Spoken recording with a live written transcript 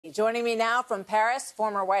Joining me now from Paris,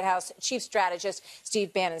 former White House chief strategist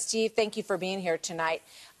Steve Bannon. Steve, thank you for being here tonight.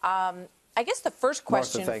 I guess the first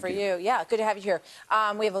question Martha, for you. Yeah, good to have you here.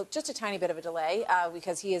 We have just a tiny bit of a delay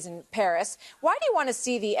because he is in Paris. Why do you want to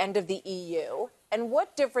see the end of the EU, and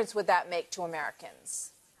what difference would that make to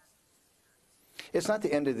Americans? It's not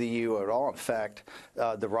the end of the EU at all. In fact,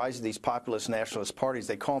 the rise of these populist nationalist parties,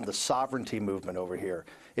 they call them the sovereignty movement over here.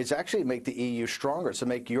 It's actually to make the EU stronger. It's to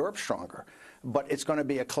make Europe stronger. But it's going to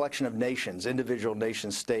be a collection of nations, individual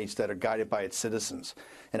nation states that are guided by its citizens.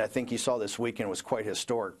 And I think you saw this weekend was quite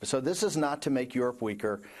historic. So this is not to make Europe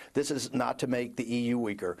weaker. This is not to make the EU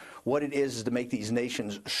weaker. What it is to make these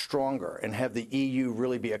nations stronger and have the EU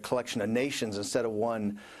really be a collection of nations instead of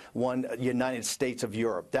one United States of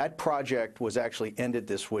Europe. That project was actually ended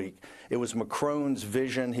this week. It was Macron's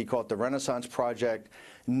vision. He called it the Renaissance Project.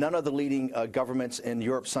 None of the leading governments in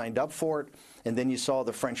Europe signed up for it. And then you saw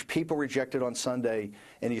the French people reject it on Sunday,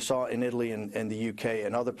 and you saw in Italy and the UK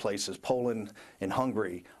and other places, Poland and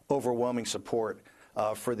Hungary, overwhelming support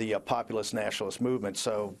for the populist nationalist movement.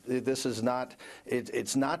 So this is not,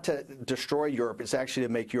 it's not to destroy Europe, it's actually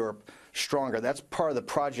to make Europe stronger. That's part of the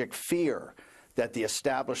Project Fear that the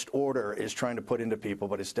established order is trying to put into people,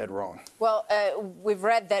 but it's dead wrong. Well, we've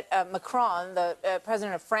read that Macron, the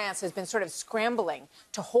president of France, has been sort of scrambling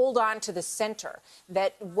to hold on to the center,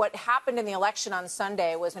 that what happened in the election on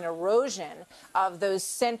Sunday was an erosion of those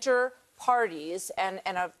center parties and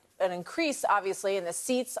an increase, obviously, in the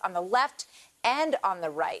seats on the left and on the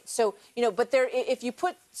right. So, you know, but there, if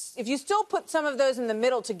you still put some of those in the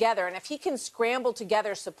middle together, and if he can scramble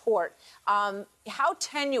together support, how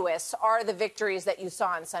tenuous are the victories that you saw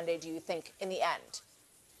on Sunday, do you think, in the end?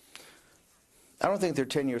 I don't think they're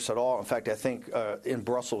tenuous at all. In fact, I think in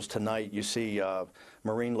Brussels tonight, you see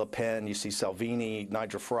Marine Le Pen, you see Salvini,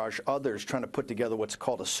 Nigel Farage, others trying to put together what's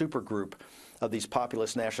called a supergroup of these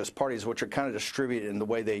populist nationalist parties, which are kind of distributed in the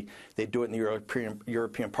way they do it in the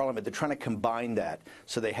European Parliament. They're trying to combine that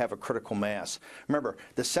so they have a critical mass. Remember,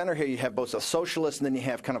 the center here, you have both a socialist and then you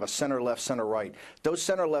have kind of a center-left, center-right. Those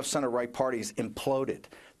center-left, center-right parties imploded.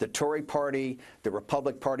 The Tory party, the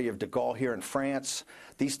Republic Party of de Gaulle here in France,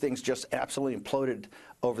 these things just absolutely imploded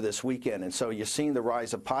over this weekend. And so you're seeing the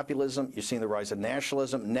rise of populism, you're seeing the rise of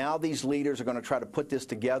nationalism. Now these leaders are going to try to put this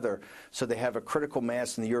together so they have a critical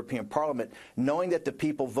mass in the European Parliament. Knowing that the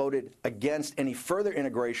people voted against any further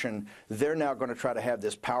integration, they're now going to try to have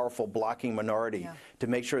this powerful blocking minority to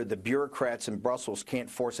make sure that the bureaucrats in Brussels can't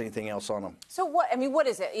force anything else on them. So what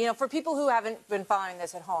is it? You know, for people who haven't been following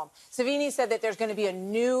this at home, Salvini said that there's going to be a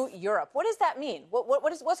new Europe. What does that mean?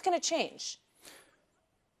 What's going to change?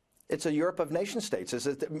 It's a Europe of nation states.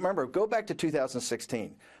 Remember, go back to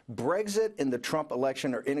 2016. Brexit and the Trump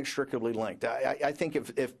election are inextricably linked. I think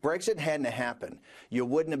if Brexit hadn't happened, you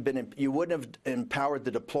wouldn't have empowered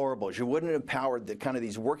the deplorables. You wouldn't have empowered the kind of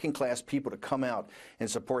these working class people to come out and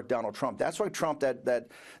support Donald Trump. That's why Trump, that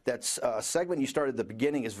segment you started at the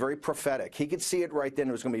beginning is very prophetic. He could see it right then.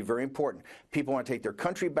 It was going to be very important. People want to take their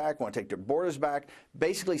country back, want to take their borders back.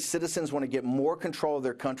 Basically, citizens want to get more control of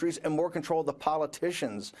their countries and more control of the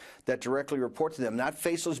politicians that directly report to them, not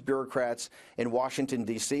faceless bureaucrats in Washington,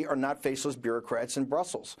 D.C., or not faceless bureaucrats in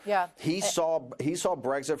Brussels. Yeah. He saw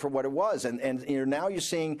Brexit for what it was, and now you're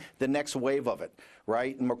seeing the next wave of it,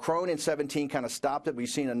 right? Macron in 17 kind of stopped it. We've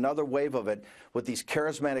seen another wave of it with these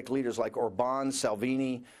charismatic leaders like Orban,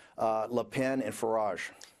 Salvini, Le Pen, and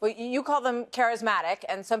Farage. Well, you call them charismatic,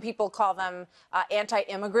 and some people call them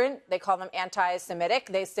anti-immigrant. They call them anti-Semitic.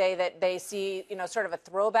 They say that they see, you know, sort of a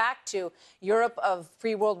throwback to Europe of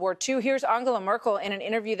pre-World War II. Here's Angela Merkel in an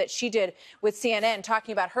interview that she did with CNN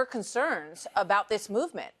talking about her concerns about this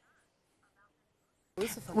movement.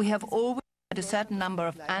 We have always had a certain number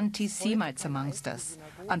of anti-Semites amongst us.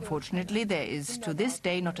 Unfortunately, there is to this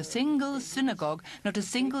day not a single synagogue, not a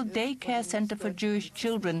single daycare center for Jewish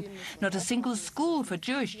children, not a single school for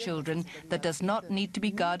Jewish children that does not need to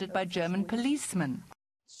be guarded by German policemen.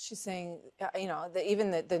 She's saying, you know,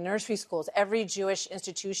 even the nursery schools, every Jewish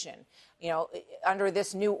institution, you know, under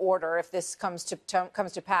this new order, if this comes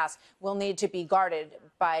to pass, will need to be guarded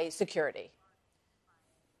by security.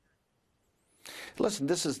 Listen,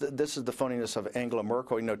 this is the funniness of Angela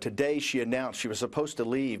Merkel. You know, today she announced she was supposed to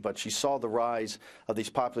leave, but she saw the rise of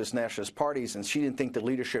these populist nationalist parties, and she didn't think the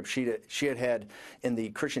leadership she had in the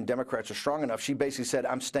Christian Democrats was strong enough. She basically said,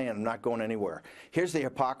 I'm staying, I'm not going anywhere. Here's the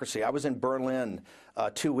hypocrisy. I was in Berlin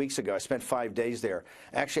 2 weeks ago. I spent 5 days there.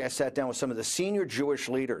 Actually, I sat down with some of the senior Jewish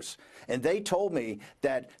leaders, and they told me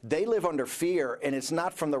that they live under fear, and it's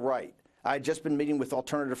not from the right. I had just been meeting with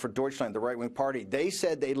Alternative for Deutschland, the right-wing party. They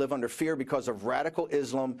said they live under fear because of radical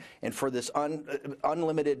Islam and for this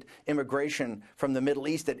unlimited immigration from the Middle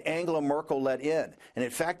East that Angela Merkel let in. And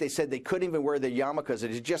in fact, they said they couldn't even wear their yarmulkes.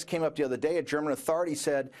 It just came up the other day. A German authority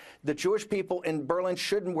said the Jewish people in Berlin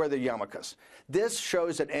shouldn't wear their yarmulkes. This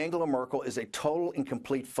shows that Angela Merkel is a total and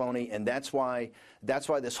complete phony, and that's why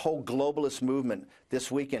this whole globalist movement this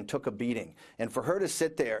weekend took a beating. And for her to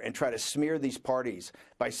sit there and try to smear these parties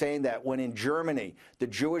by saying that when in Germany the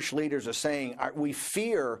Jewish leaders are saying we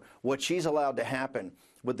fear what she's allowed to happen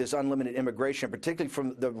with this unlimited immigration, particularly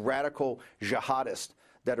from the radical jihadists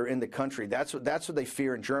that are in the country. That's what they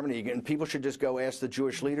fear in Germany. And people should just go ask the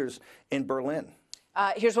Jewish leaders in Berlin.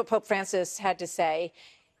 Here's what Pope Francis had to say.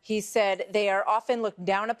 He said they are often looked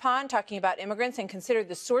down upon, talking about immigrants, and considered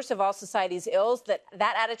the source of all society's ills. That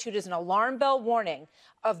attitude is an alarm bell warning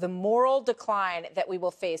of the moral decline that we will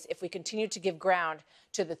face if we continue to give ground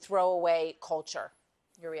to the throwaway culture.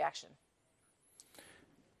 Your reaction?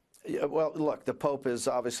 Yeah, well, look, the Pope is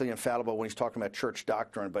obviously infallible when he's talking about church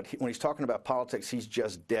doctrine, but when he's talking about politics, he's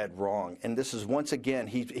just dead wrong. And this is, once again,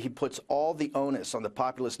 he puts all the onus on the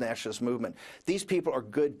populist nationalist movement. These people are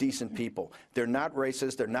good, decent people. They're not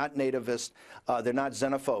racist. They're not nativist. They're not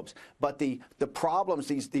xenophobes. But the problems,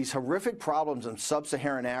 these horrific problems in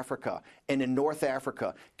sub-Saharan Africa and in North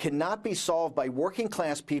Africa cannot be solved by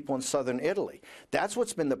working-class people in southern Italy. That's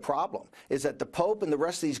what's been the problem, is that the Pope and the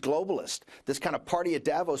rest of these globalists, this kind of party at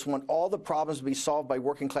Davos, want all the problems to be solved by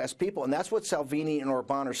working-class people. And that's what Salvini and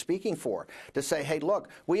Orban are speaking for, to say, hey, look,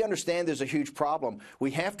 we understand there's a huge problem.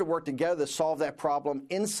 We have to work together to solve that problem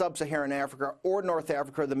in sub-Saharan Africa or North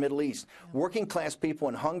Africa or the Middle East. Working-class people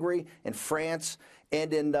in Hungary, in France,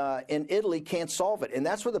 and in Italy can't solve it. And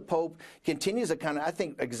that's where the Pope continues to kind of, I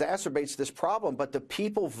think, exacerbates this problem. But the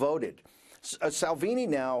people voted. Salvini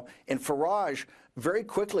now and Farage very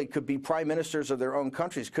quickly could be prime ministers of their own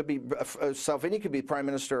countries. Could be Salvini could be prime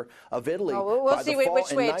minister of Italy. Oh, we'll see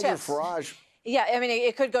which way it tips. Farage, yeah, I mean,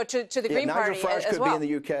 it could go to the Green Party Nigel Farage as could well. be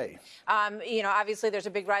in the UK. You know, obviously there's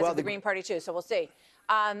a big rise of the Green Party too, so we'll see.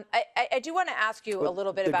 I do want to ask you a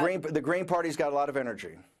little bit about the Green Party's got a lot of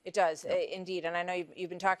energy. It does, indeed, and I know you've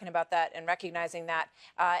been talking about that and recognizing that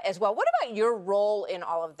as well. What about your role in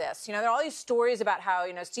all of this? You know, there are all these stories about how,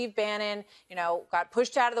 you know, Steve Bannon, you know, got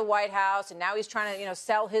pushed out of the White House, and now he's trying to, you know,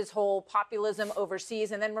 sell his whole populism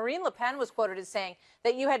overseas. And then Marine Le Pen was quoted as saying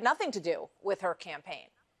that you had nothing to do with her campaign.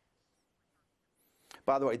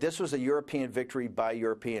 By the way, this was a European victory by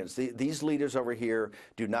Europeans. These leaders over here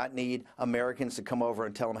do not need Americans to come over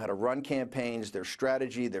and tell them how to run campaigns, their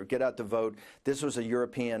strategy, their get out the vote. This was a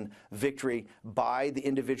European victory by the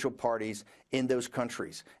individual parties in those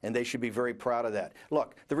countries, and they should be very proud of that.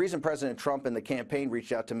 Look, the reason President Trump and the campaign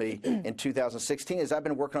reached out to me in 2016 is I've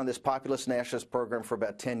been working on this populist nationalist program for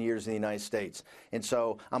about 10 years in the United States. And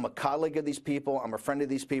so I'm a colleague of these people, I'm a friend of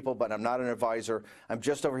these people, but I'm not an advisor. I'm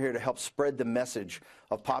just over here to help spread the message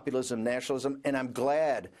of populism, nationalism, and I'm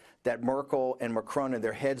glad that Merkel and Macron and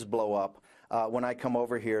their heads blow up when I come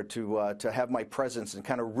over here to have my presence and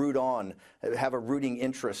kind of root on, have a rooting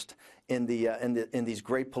interest in these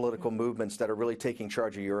great political movements that are really taking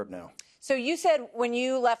charge of Europe now. So you said when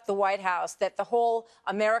you left the White House that the whole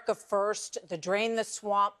America First, the drain the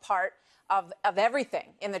swamp part of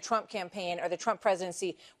everything in the Trump campaign or the Trump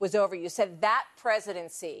presidency was over. You said that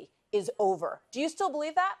presidency is over. Do you still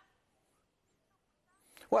believe that?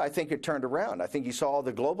 Well, I think it turned around. I think you saw all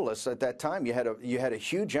the globalists at that time. You had a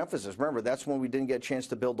huge emphasis. Remember, that's when we didn't get a chance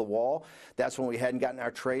to build the wall. That's when we hadn't gotten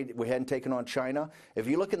our trade. We hadn't taken on China. If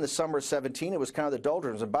you look in the summer of 17, it was kind of the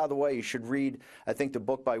doldrums. And by the way, you should read, I think, the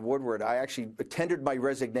book by Woodward. I actually tendered my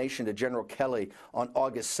resignation to General Kelly on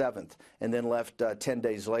August 7th and then left 10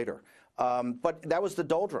 days later. But that was the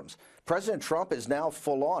doldrums. President Trump is now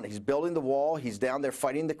full on. He's building the wall. He's down there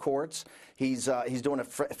fighting the courts. He's doing a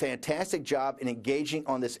fantastic job in engaging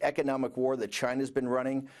on this economic war that China's been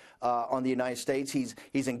running on the United States.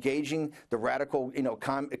 He's engaging the radical,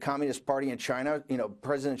 Communist Party in China.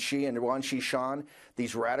 President Xi and Yuan Shishan,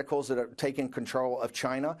 these radicals that are taking control of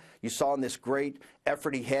China. You saw in this great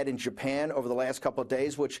effort he had in Japan over the last couple of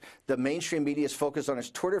days, which the mainstream media is focused on his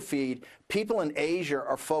Twitter feed. People in Asia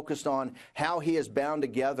are focused on how he has bound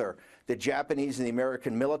together the Japanese and the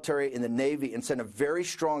American military and the Navy and sent a very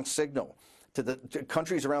strong signal to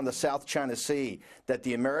countries around the South China Sea that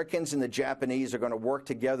the Americans and the Japanese are going to work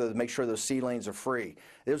together to make sure those sea lanes are free.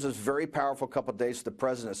 It was a very powerful couple of days for the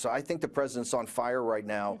president. So I think the president's on fire right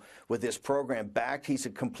now with this program back. He's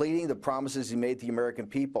completing the promises he made to the American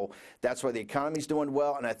people. That's why the economy's doing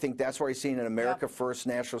well, and I think that's why he's seeing an America First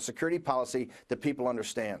national security policy that people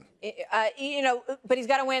understand. You know, but he's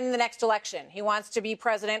got to win the next election. He wants to be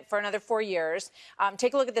president for another 4 years.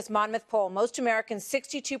 Take a look at this Monmouth poll. Most Americans,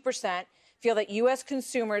 62%, feel that U.S.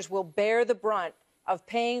 consumers will bear the brunt of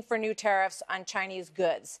paying for new tariffs on Chinese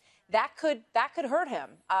goods. That could hurt him.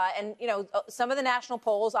 And, you know, some of the national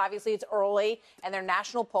polls, obviously it's early, and their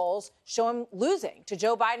national polls show him losing to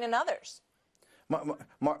Joe Biden and others.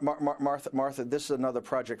 Martha, this is another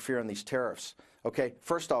Project Fear on these tariffs. Okay,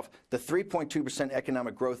 first off, the 3.2%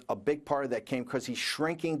 economic growth, a big part of that came because he's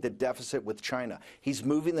shrinking the deficit with China. He's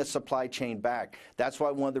moving the supply chain back. That's why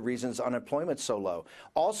one of the reasons unemployment's so low.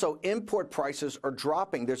 Also, import prices are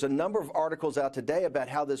dropping. There's a number of articles out today about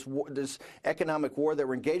how this economic war that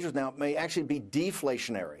we're engaged with now may actually be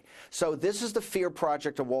deflationary. So this is the fear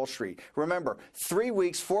project of Wall Street. Remember,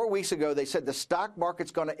 4 weeks ago, they said the stock market's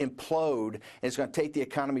going to implode and it's going to take the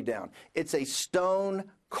economy down. It's a stone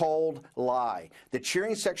cold lie. The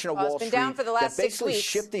cheering section of Wall Street down for the last that basically 6 weeks.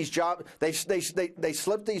 ship these jobs, they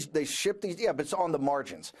ship these, yeah, but it's on the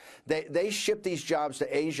margins. They ship these jobs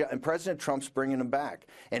to Asia, and President Trump's bringing them back.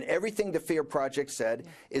 And everything the Fear Project said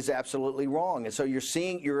is absolutely wrong. And so you're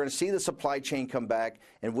going to see the supply chain come back,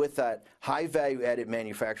 and with that, high value added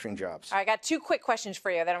manufacturing jobs. All right, I got 2 quick questions for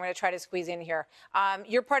you that I'm going to try to squeeze in here.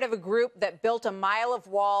 You're part of a group that built a mile of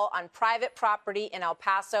wall on private property in El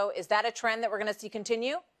Paso. Is that a trend that we're going to see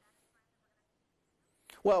continue?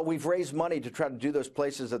 Well, we've raised money to try to do those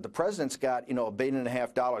places that the president's got, you know,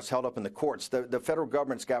 $1.5 billion held up in the courts. The federal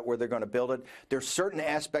government's got where they're going to build it. There's certain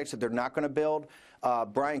aspects that they're not going to build.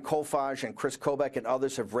 Brian Kolfage and Chris Kobach and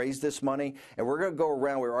others have raised this money, and we're going to go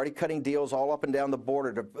around. We're already cutting deals all up and down the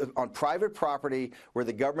border on private property where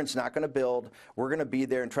the government's not going to build. We're going to be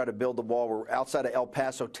there and try to build the wall. We're outside of El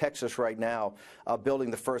Paso, Texas right now,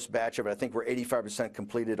 building the first batch of it. I think we're 85%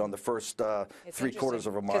 completed on the first 3/4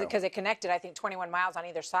 of a mile. Because it connected, I think, 21 miles on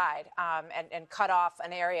either side and cut off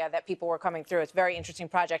an area that people were coming through. It's a very interesting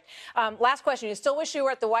project. Last question. You still wish you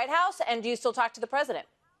were at the White House, and do you still talk to the president?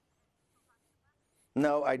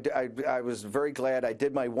 No, I was very glad. I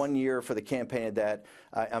did my 1 year for the campaign of that.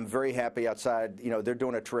 I'm very happy outside. You know, they're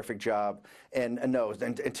doing a terrific job. And no,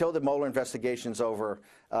 until the Mueller investigation's over,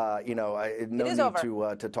 you know, no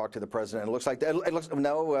need to talk to the president. It looks like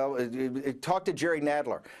talk to Jerry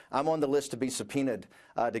Nadler. I'm on the list to be subpoenaed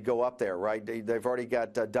to go up there, right? They've already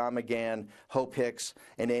got Don McGahn, Hope Hicks,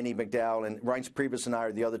 and Andy McDowell, and Reince Priebus and I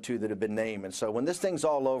are the other 2 that have been named. And so when this thing's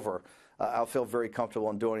all over, I'll feel very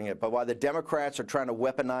comfortable in doing it. But while the Democrats are trying to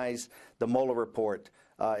weaponize the Mueller report,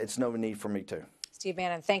 it's no need for me to. Steve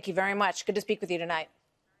Bannon, thank you very much. Good to speak with you tonight.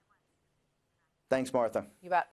 Thanks, Martha. You bet.